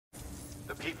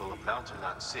people of Mountain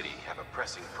Knot City have a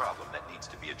pressing problem that needs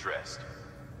to be addressed.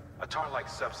 A tar-like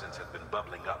substance has been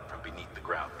bubbling up from beneath the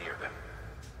ground near them.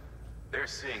 They're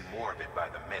seeing more of it by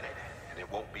the minute, and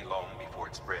it won't be long before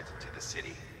it spreads into the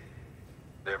city.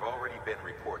 There have already been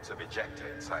reports of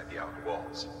ejecta inside the outer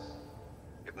walls.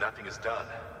 If nothing is done,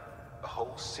 the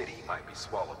whole city might be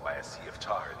swallowed by a sea of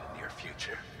tar in the near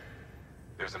future.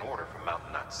 There's an order from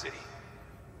Mountain Knot City.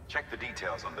 Check the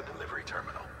details on the delivery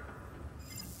terminal.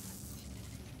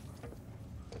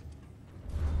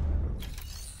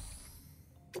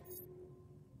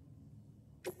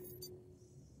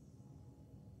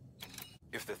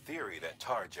 If the theory that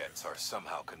tar jets are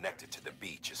somehow connected to the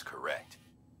beach is correct,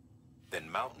 then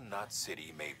Mountain Knot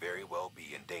City may very well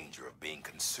be in danger of being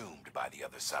consumed by the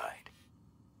other side.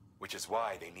 Which is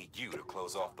why they need you to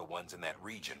close off the ones in that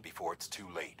region before it's too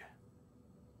late.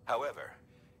 However,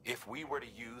 if we were to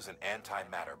use an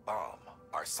antimatter bomb,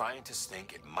 our scientists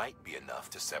think it might be enough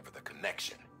to sever the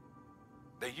connection.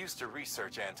 They used to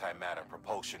research antimatter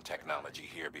propulsion technology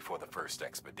here before the first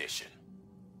expedition.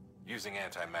 Using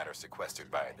antimatter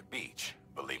sequestered by the beach,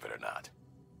 believe it or not.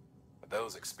 But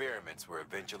those experiments were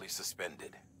eventually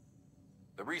suspended.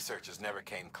 The researchers never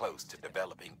came close to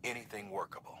developing anything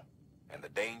workable, and the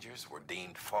dangers were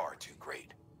deemed far too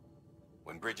great.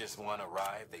 When Bridges 1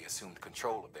 arrived, they assumed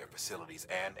control of their facilities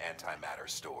and antimatter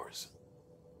stores.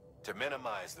 To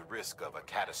minimize the risk of a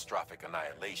catastrophic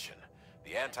annihilation,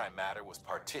 the antimatter was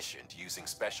partitioned using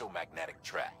special magnetic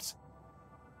traps.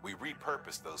 We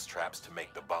repurposed those traps to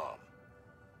make the bomb.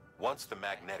 Once the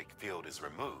magnetic field is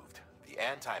removed, the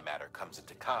antimatter comes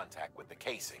into contact with the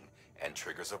casing and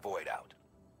triggers a void out.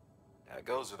 Now, it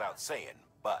goes without saying,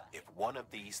 but if one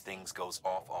of these things goes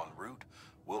off en route,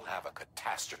 we'll have a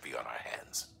catastrophe on our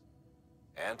hands.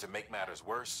 And to make matters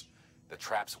worse, the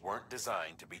traps weren't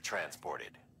designed to be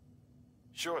transported.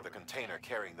 Sure, the container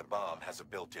carrying the bomb has a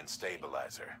built-in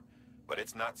stabilizer, but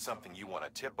it's not something you want to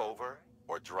tip over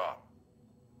or drop.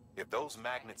 If those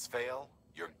magnets fail,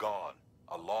 you're gone,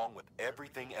 along with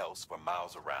everything else for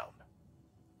miles around.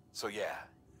 So yeah,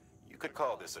 you could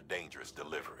call this a dangerous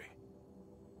delivery.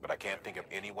 But I can't think of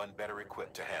anyone better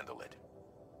equipped to handle it.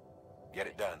 Get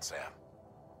it done, Sam.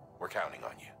 We're counting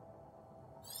on you.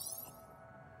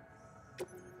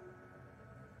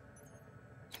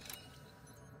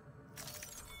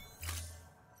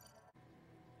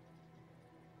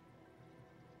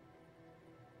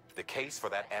 The case for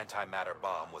that antimatter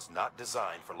bomb was not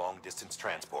designed for long-distance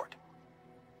transport.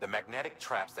 The magnetic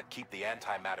traps that keep the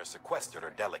antimatter sequestered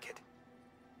are delicate.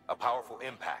 A powerful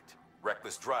impact,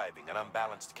 reckless driving, an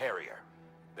unbalanced carrier.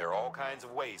 There are all kinds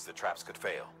of ways the traps could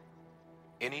fail.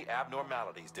 Any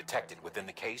abnormalities detected within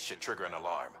the case should trigger an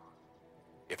alarm.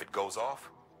 If it goes off,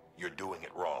 you're doing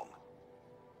it wrong.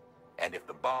 And if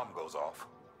the bomb goes off,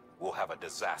 we'll have a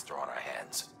disaster on our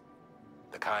hands.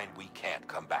 The kind we can't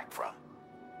come back from.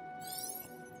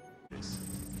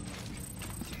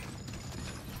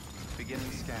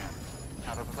 Beginning scan.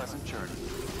 Have a pleasant journey.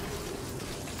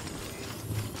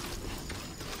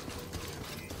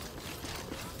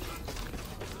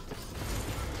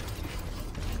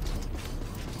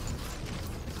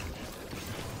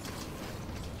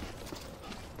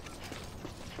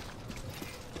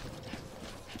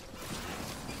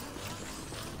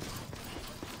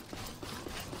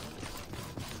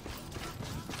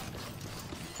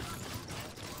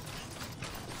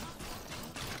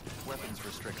 Weapons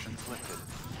restrictions lifted.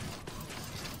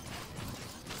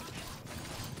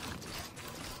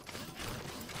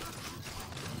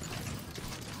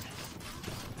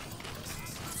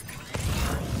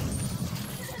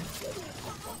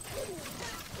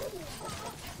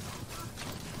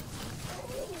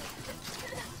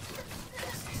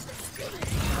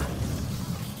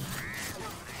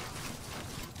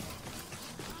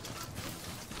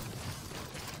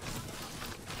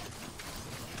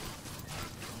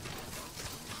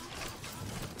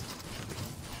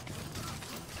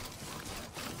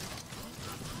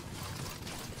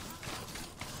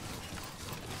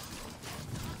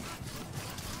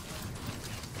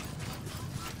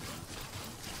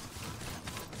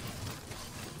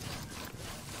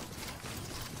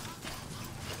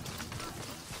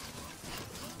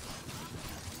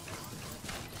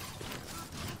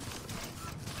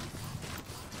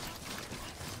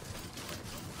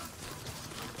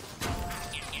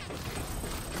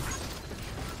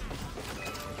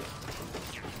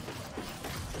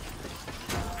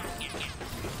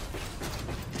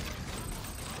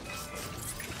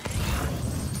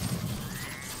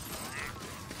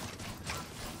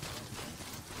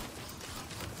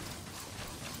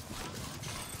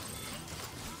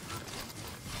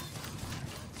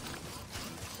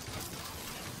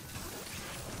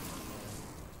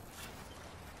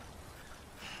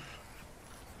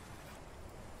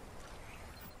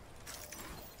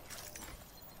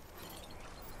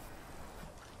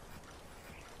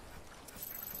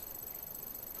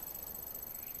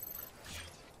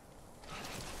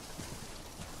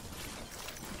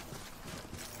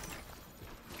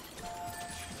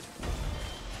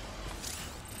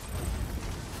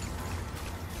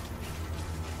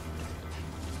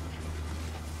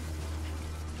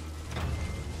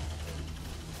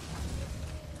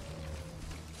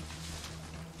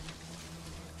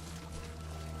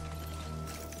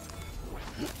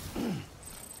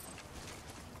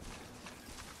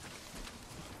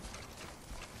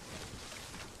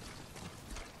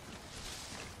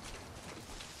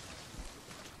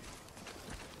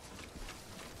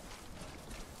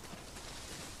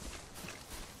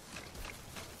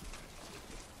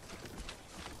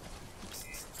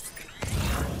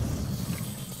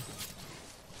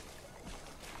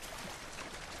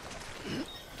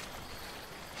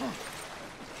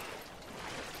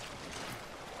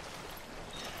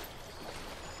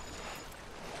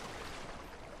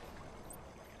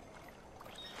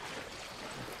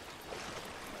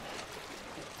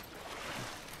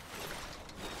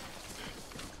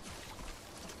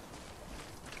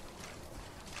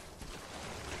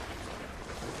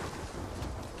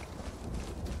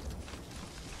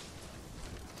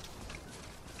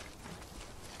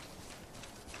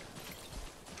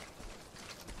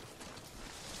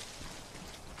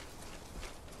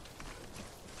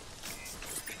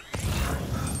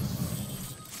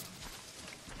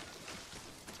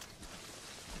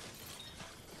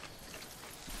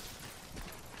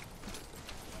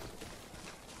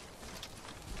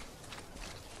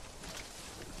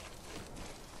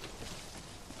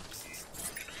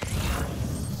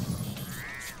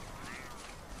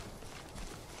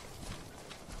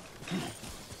 Bad.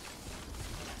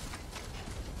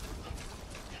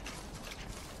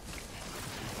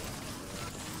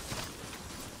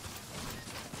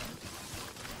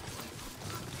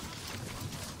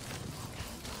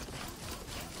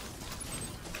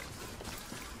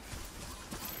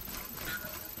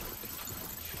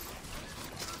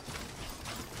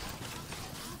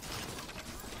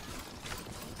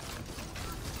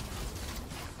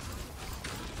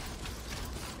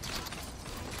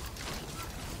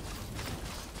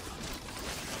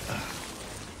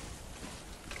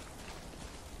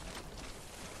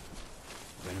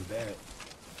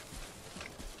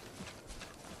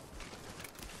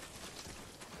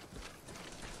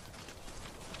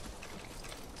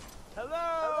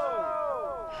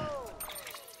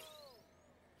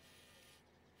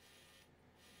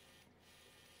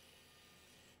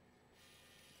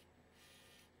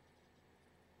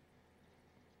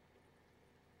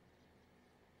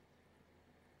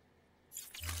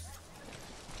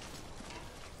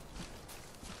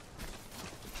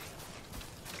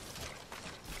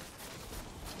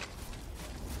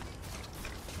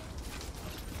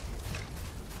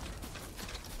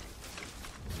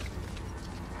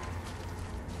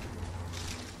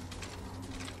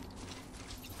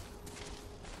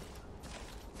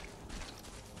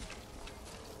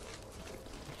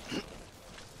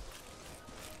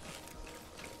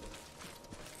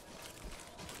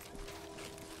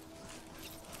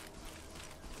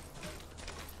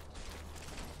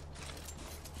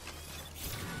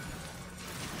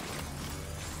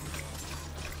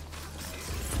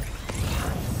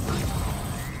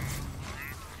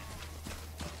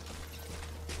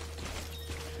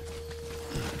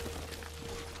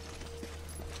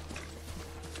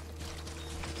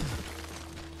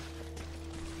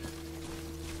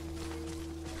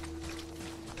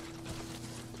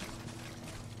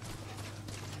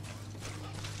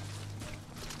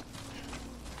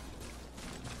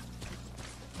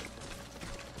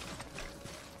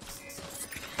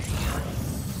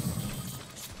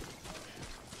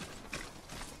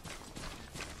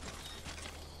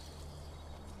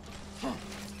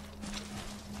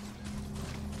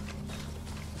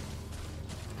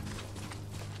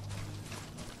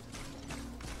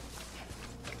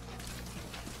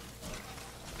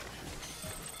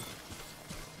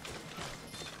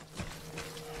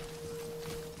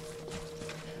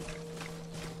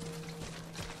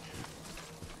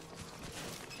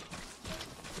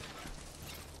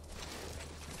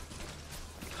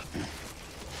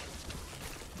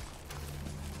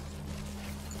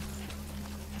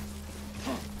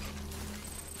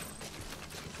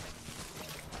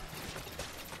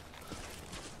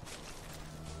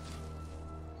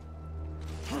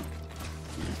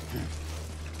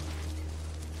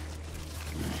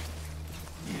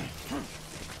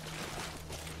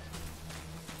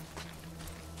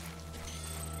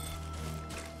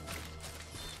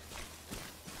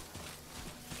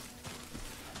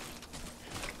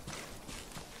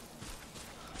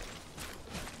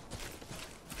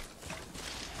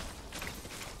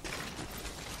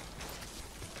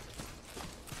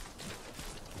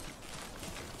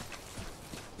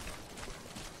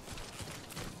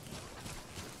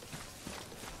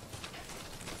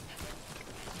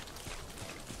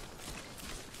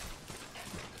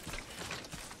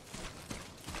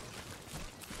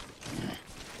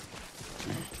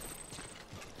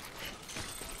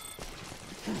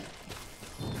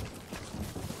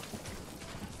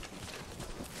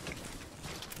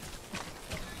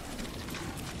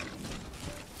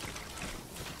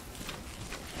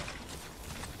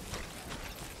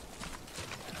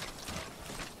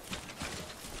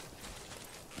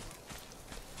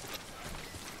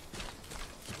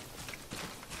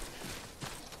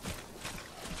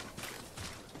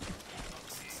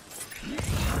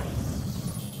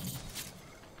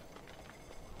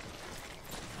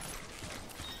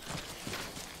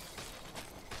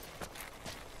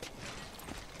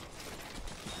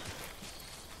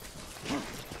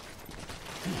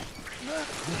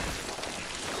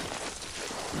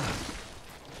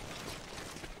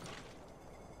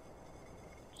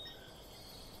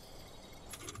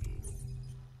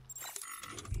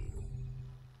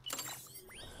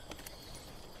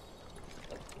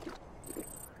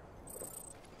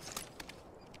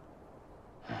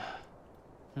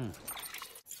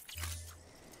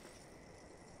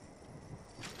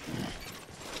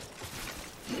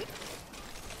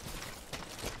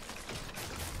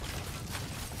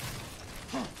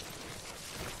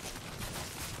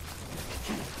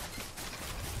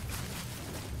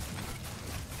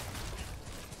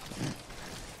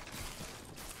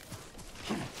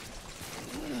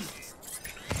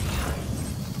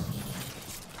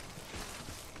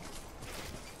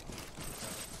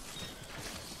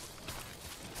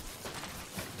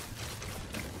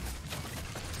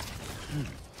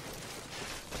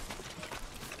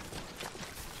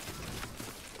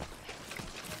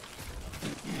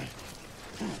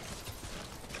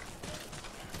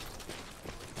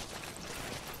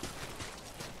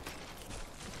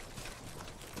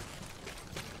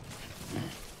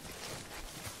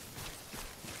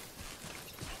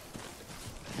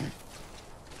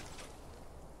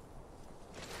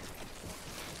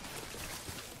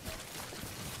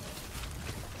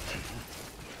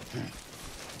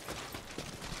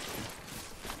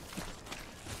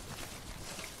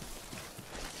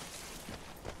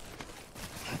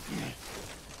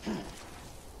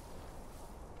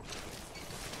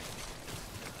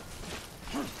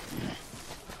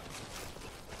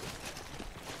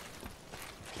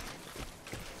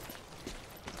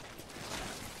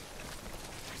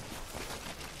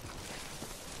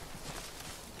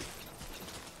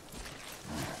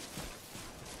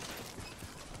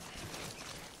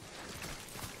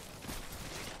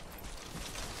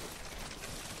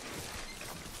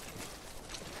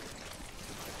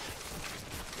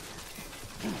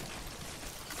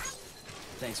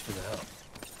 Thanks for the help.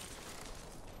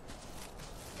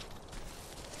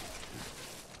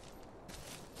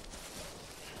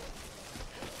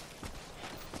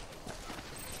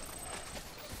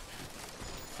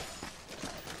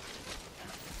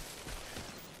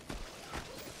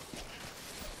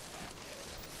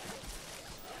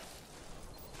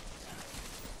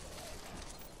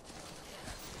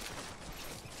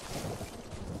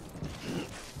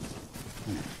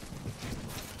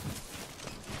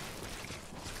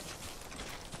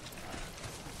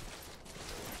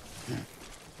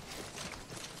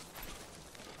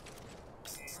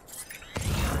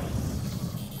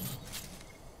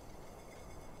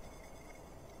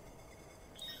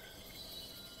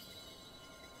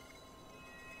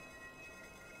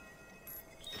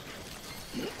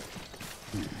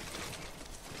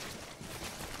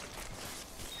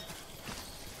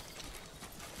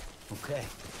 Okay.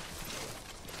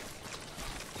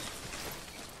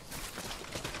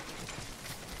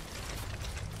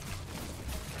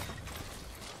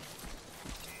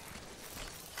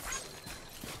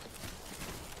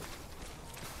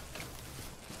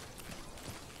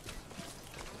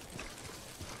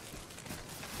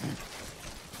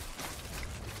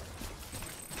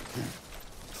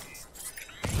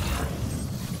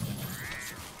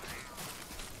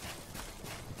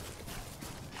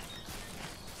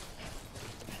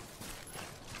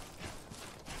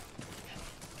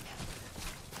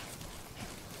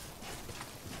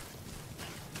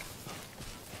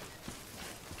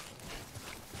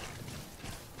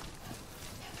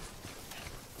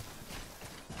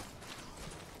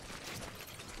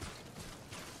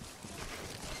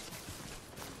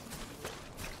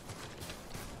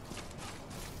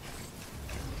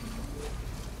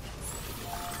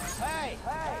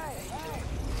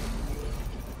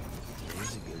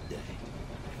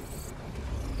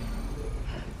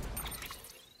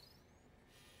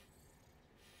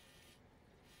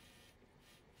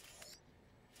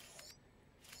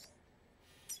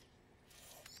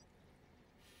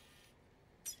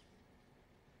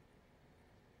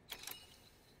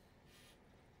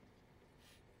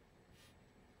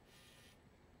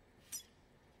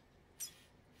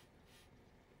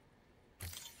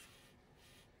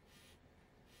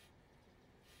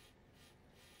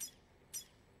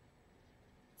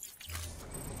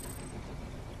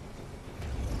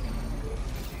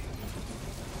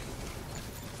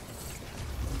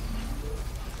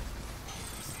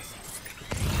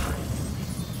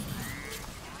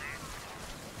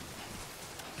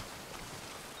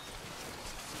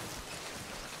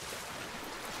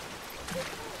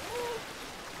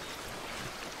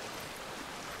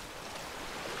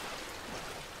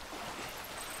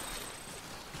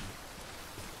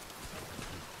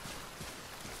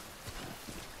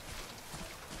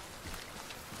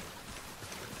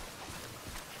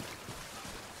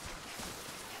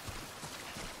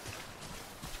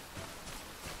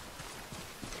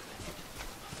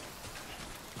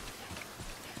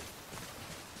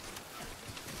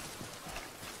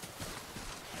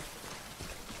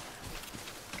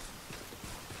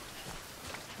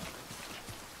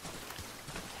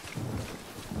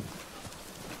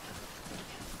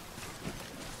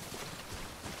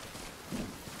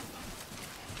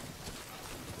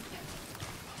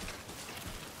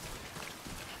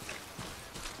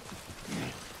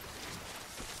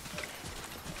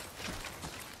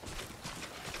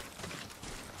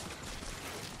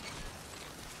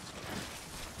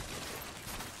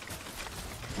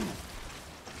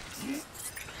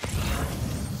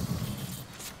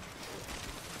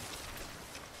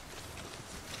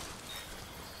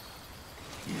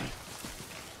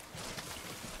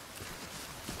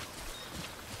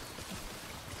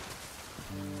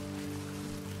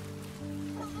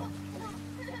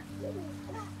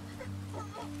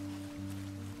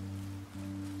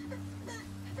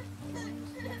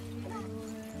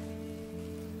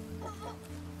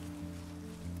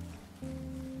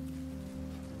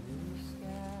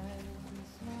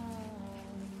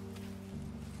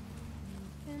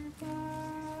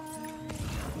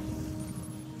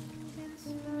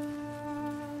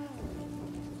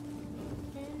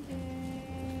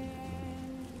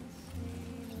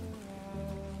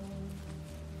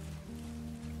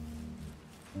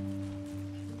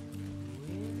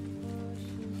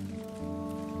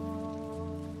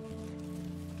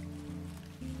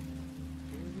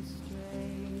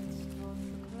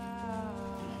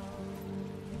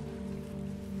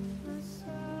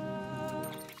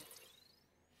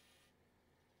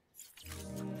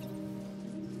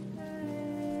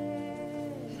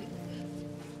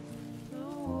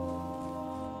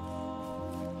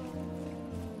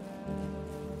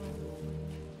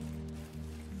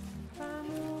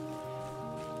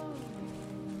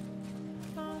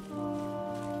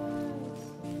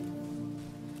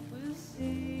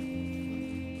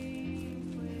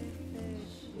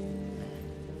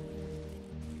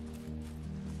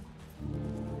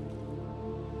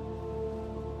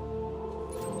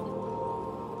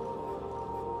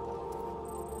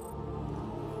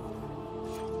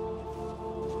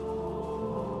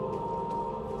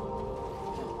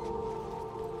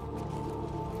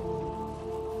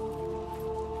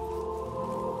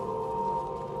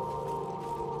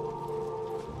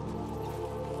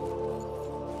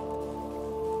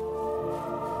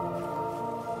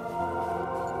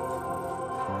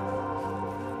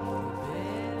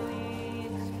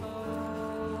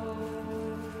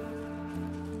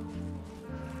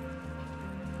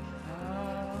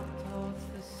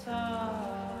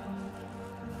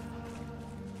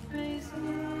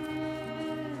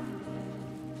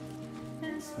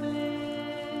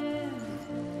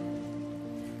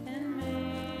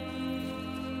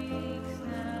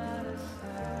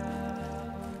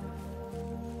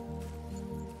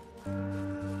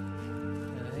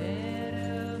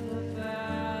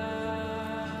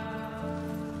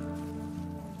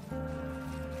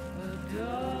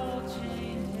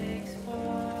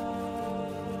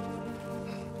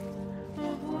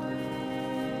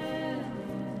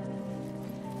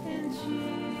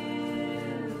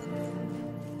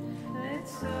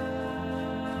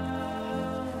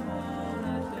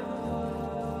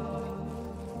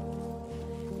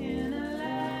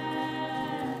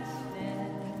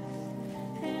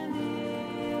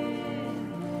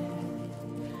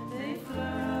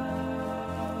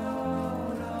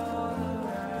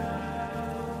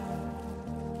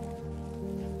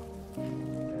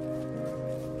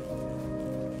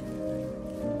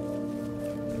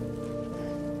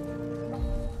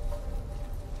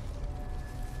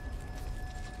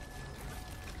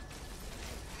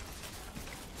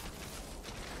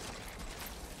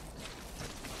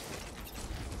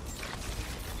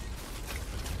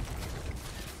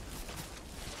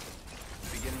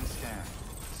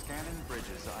 Scanning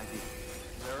Bridges ID.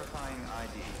 Verifying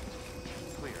ID.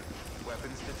 Clear.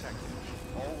 Weapons detected.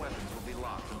 All weapons will be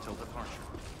locked until departure.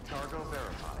 Cargo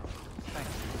verified. Thank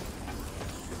you.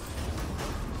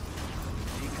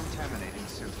 Decontaminating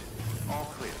suit. All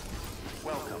clear.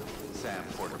 Welcome, Sam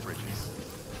Porter Bridges.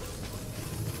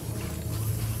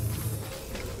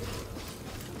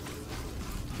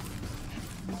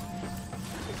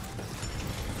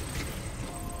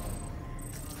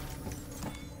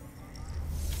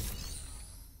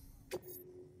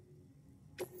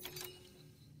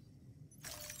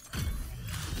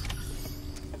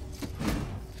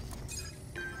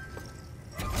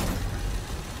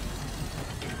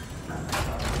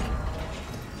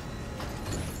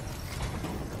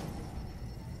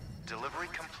 Delivery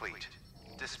complete.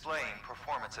 Displaying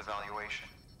performance evaluation.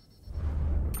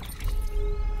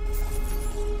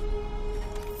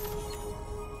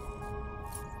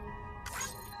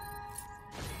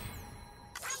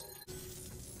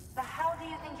 The hell do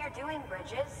you think you're doing,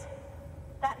 Bridges?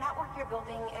 That network you're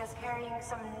building is carrying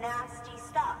some nasty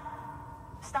stuff.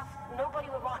 Stuff nobody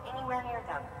would want anywhere near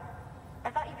them. I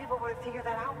thought you people would have figured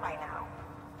that out by now.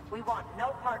 We want no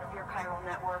part of your chiral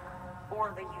network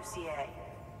or the UCA.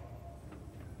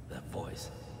 That voice.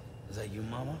 Is that you,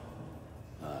 Mama?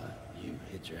 You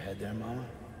hit your head there, Mama?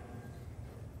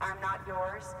 I'm not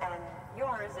yours, and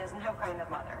yours is no kind of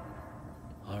mother.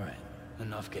 All right.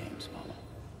 Enough games,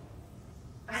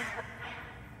 Mama.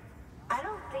 I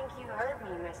don't think you heard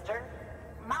me, mister.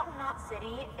 Mountain Knot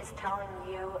City is telling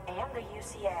you and the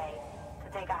UCA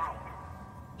to take a hike.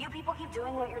 You people keep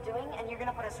doing what you're doing, and you're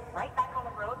gonna put us right back on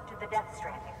the road to the death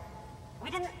stranding. We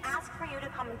didn't ask for you to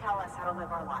come and tell us how to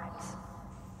live our lives.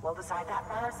 We'll decide that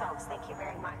for ourselves, thank you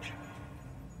very much.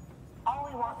 All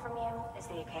we want from you is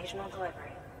the occasional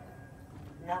delivery.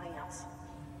 Nothing else.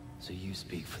 So you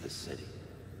speak for the city?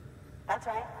 That's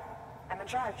right. I'm in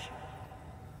charge.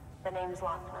 The name's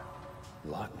Lochner.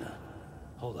 Lochner?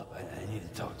 Hold up, I need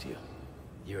to talk to you.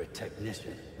 You're a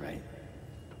technician, right?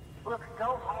 Look,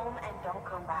 go home and don't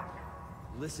come back.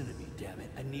 Listen to me, damn it.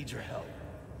 I need your help.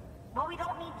 Well, we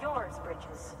don't need yours,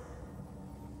 Bridges.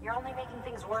 You're only making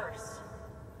things worse.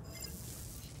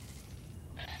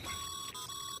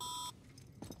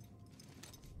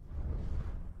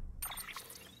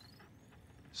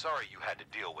 Sorry you had to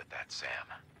deal with that, Sam.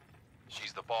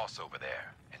 She's the boss over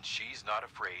there, and she's not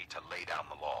afraid to lay down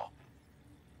the law.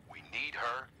 We need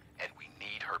her, and we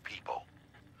need her people.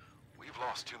 We've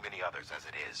lost too many others as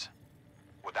it is.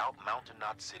 Without Mountain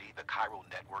Knot City, the chiral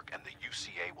network and the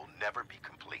UCA will never be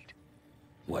complete.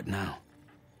 What now?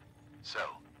 So,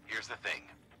 here's the thing.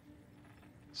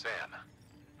 Sam,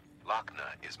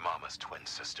 Lochner is Mama's twin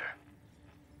sister.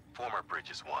 Former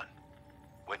Bridges 1.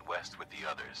 Went west with the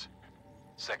others.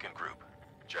 Second group,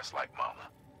 just like Mama.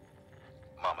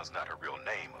 Mama's not her real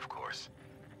name, of course.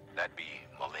 That'd be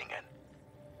Malingen.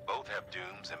 Both have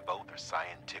dooms and both are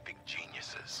scientific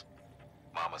geniuses.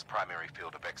 Mama's primary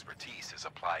field of expertise is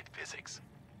applied physics.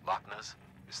 Lochner's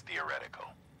is theoretical.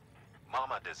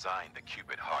 Mama designed the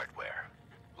Cupid hardware.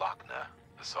 Lochner,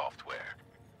 the software.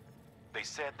 They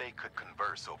said they could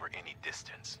converse over any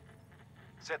distance.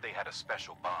 Said they had a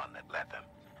special bond that led them.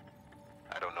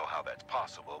 I don't know how that's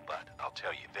possible, but I'll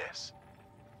tell you this.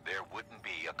 There wouldn't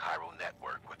be a chiral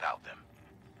network without them.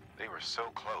 They were so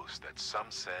close that some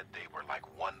said they were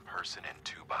like one person in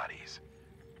two bodies.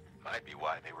 Might be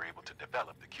why they were able to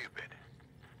develop the Cupid.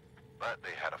 But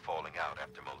they had a falling out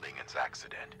after Malingen's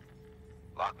accident.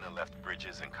 Lochner left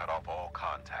Bridges and cut off all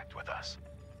contact with us.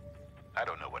 I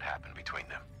don't know what happened between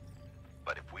them.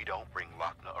 But if we don't bring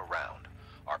Lochner around,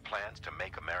 our plans to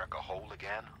make America whole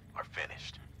again are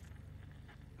finished.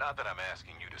 Not that I'm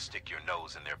asking you to stick your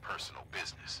nose in their personal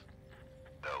business.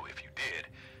 Though if you did,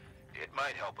 it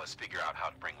might help us figure out how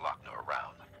to bring Lochner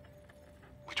around.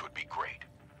 Which would be great,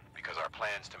 because our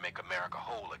plans to make America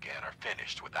whole again are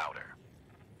finished without her.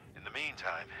 In the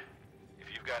meantime, if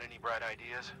you've got any bright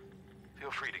ideas, feel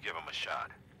free to give them a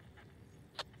shot.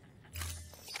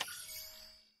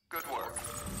 Good work.